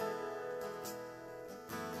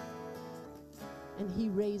 And He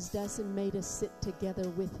raised us and made us sit together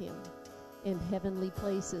with Him in heavenly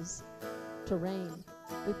places to reign.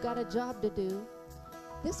 We've got a job to do.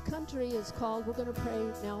 This country is called, we're going to pray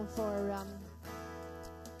now for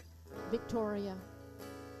Victoria.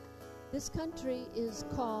 This country is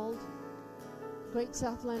called Great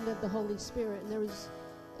Southland of the Holy Spirit, and there was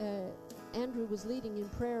Andrew was leading in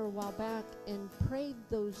prayer a while back and prayed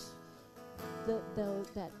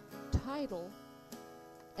that title,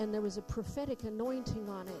 and there was a prophetic anointing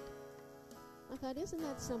on it. I thought, isn't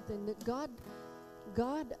that something that God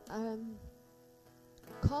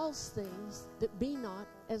calls things that be not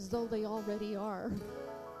as though they already are.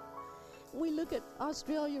 We look at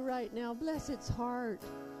Australia right now, bless its heart.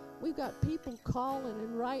 We've got people calling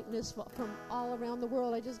and writing us from all around the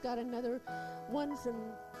world. I just got another one from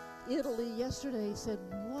Italy yesterday. Said,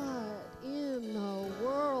 what in the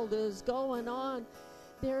world is going on?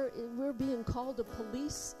 We're being called a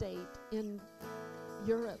police state in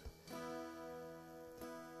Europe.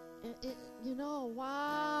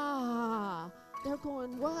 Wow. They're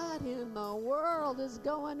going, what in the world is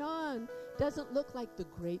going on? Doesn't look like the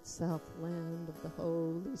great Southland of the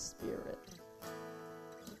Holy Spirit.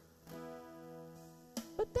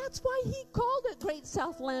 But that's why he called it Great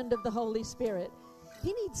Southland of the Holy Spirit.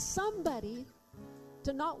 He needs somebody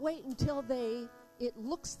to not wait until it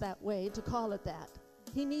looks that way to call it that.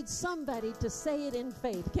 He needs somebody to say it in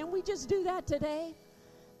faith. Can we just do that today?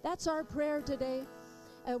 That's our prayer today.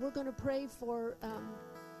 We're going to pray for,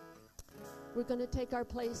 we're going to take our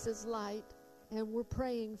place as light, and we're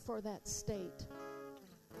praying for that state.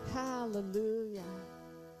 Hallelujah.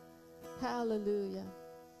 Hallelujah.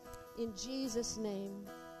 In Jesus' name.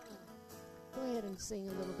 Go ahead and sing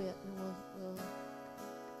a little bit, and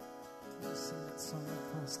We'll sing that song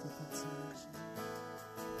across the consolation.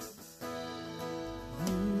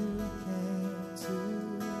 You came to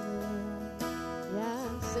earth.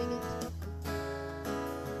 yeah, sing it.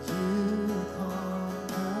 You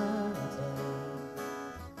conquered death.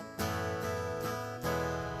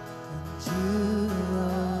 And you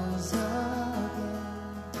rose again.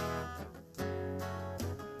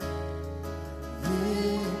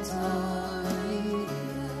 Victorious.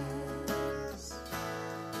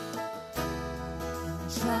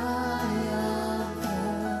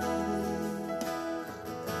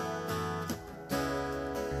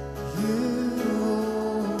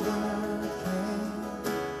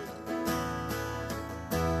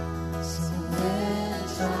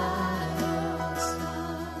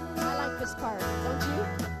 I like this part, don't you?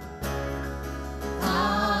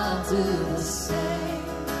 I'll do the same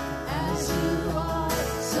as you are,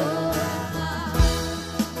 so am I.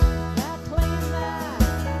 Now claim that.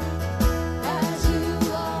 As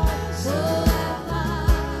you are, so am I.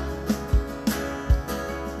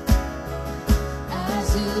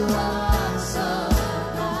 As you are, so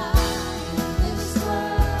am I in this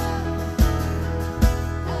world.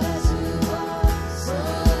 As you are, so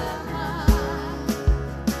am I.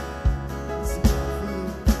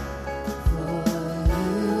 For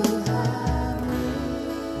you have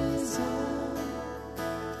risen,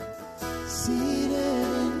 seated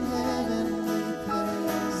in heavenly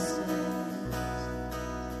places,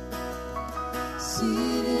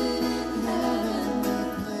 seated in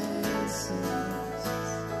heavenly places,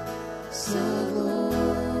 so glorious.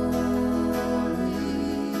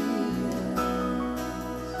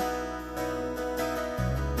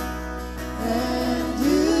 And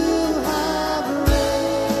you have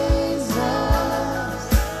raised us,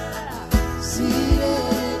 seated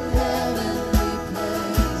in heavenly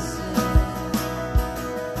places.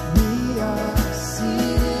 We are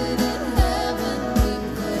seated in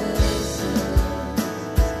heavenly places,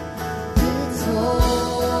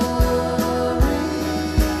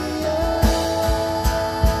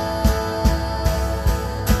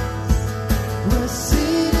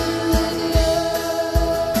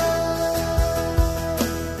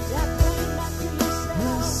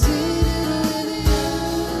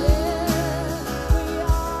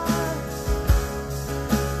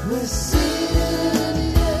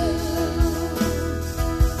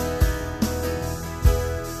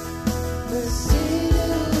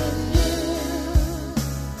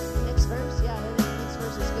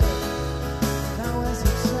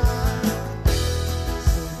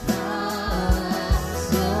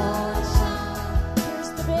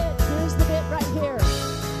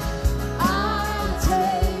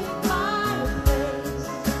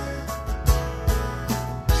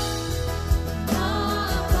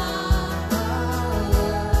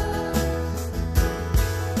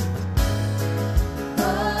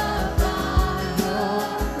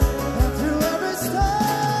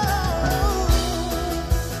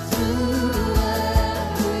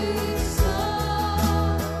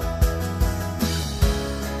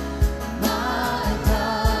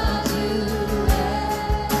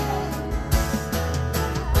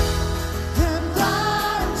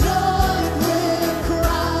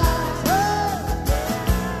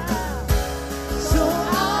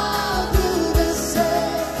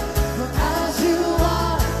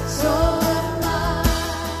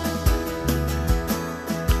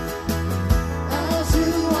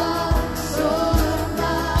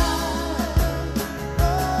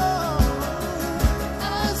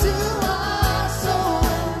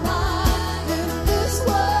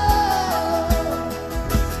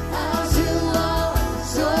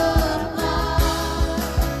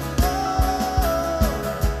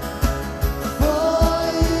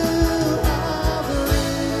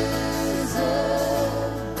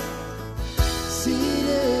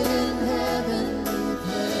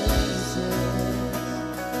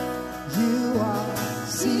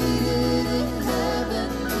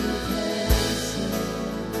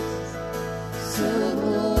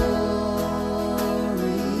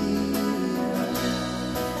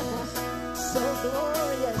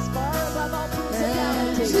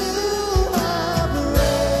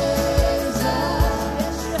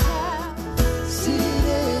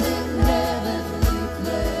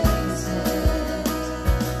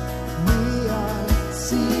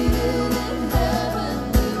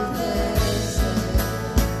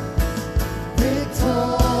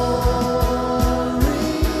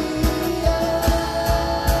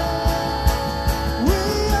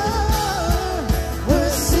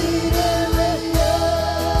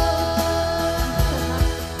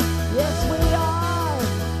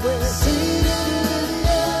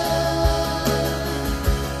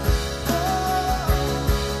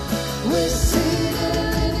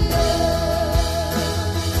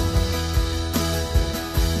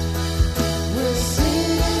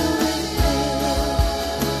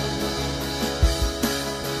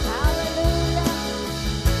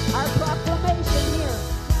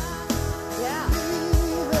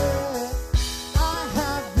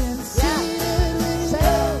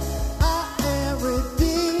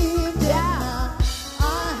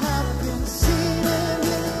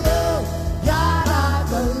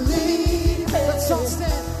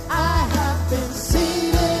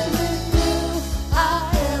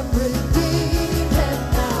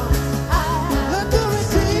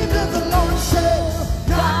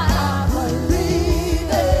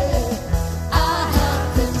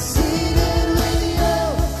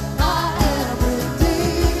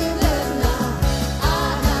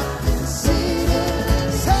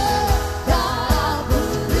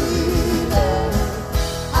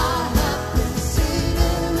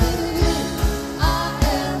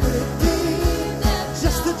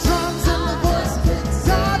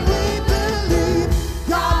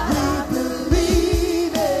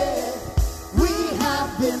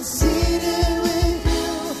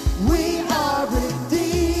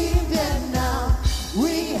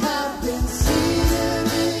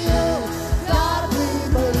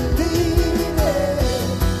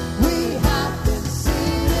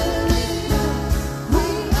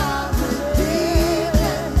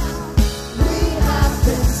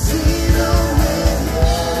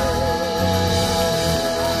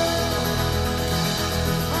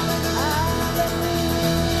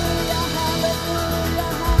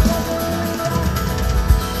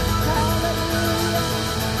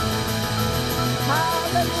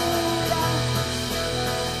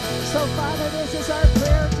 So, Father, this is our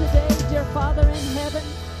prayer today, dear Father in heaven.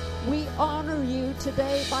 We honor you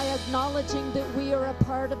today by acknowledging that we are a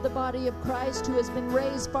part of the body of Christ who has been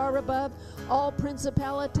raised far above all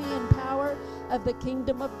principality and power of the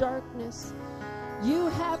kingdom of darkness. You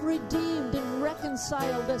have redeemed and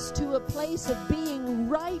reconciled us to a place of being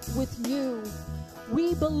right with you.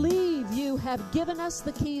 We believe you have given us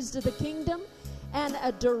the keys to the kingdom and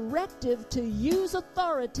a directive to use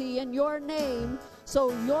authority in your name,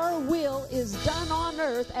 so your will is done on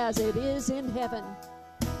earth as it is in heaven.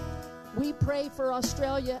 We pray for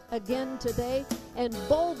Australia again today and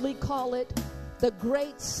boldly call it the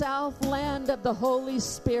great Southland of the Holy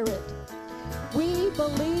Spirit. We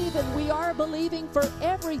believe and we are believing for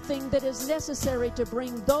everything that is necessary to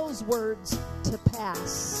bring those words to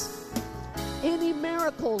pass. Any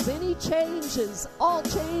miracles, any changes, all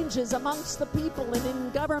changes amongst the people and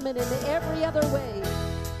in government and in every other way.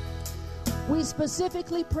 We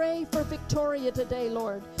specifically pray for Victoria today,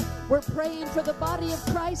 Lord. We're praying for the body of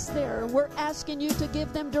Christ there, and we're asking you to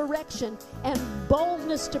give them direction and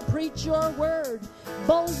boldness to preach your word,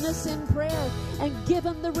 boldness in prayer, and give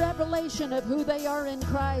them the revelation of who they are in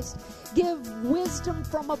Christ. Give wisdom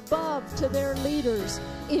from above to their leaders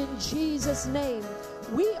in Jesus' name.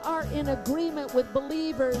 We are in agreement with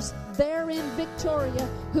believers there in Victoria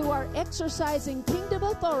who are exercising kingdom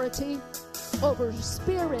authority over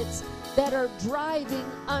spirits that are driving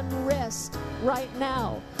unrest right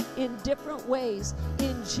now in different ways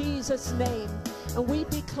in Jesus' name. And we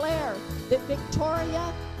declare that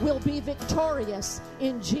Victoria will be victorious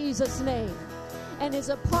in Jesus' name and is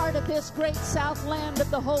a part of this great Southland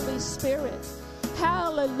of the Holy Spirit.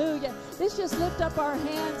 Hallelujah. Let's just lift up our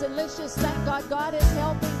hands and let's just thank God. God is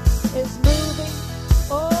helping, is moving.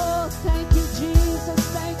 Oh, thank you, Jesus.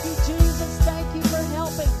 Thank you, Jesus. Thank you for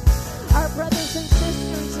helping our brothers and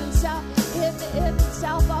sisters in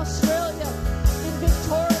South Australia, in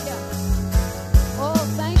Victoria.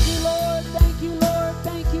 Oh, thank you, Lord. Thank you, Lord.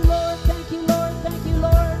 Thank you, Lord. Thank you, Lord. Thank you,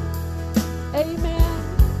 Lord. Amen.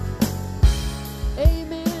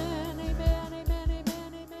 Amen. Amen. Amen.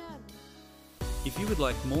 Amen. Amen. If you would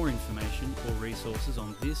like more information or resources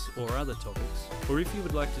on this or other topics, or if you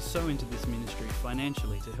would like to sow into this ministry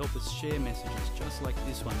financially to help us share messages just like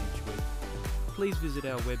this one each week, please visit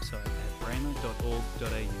our website at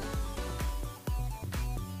rhema.org.au.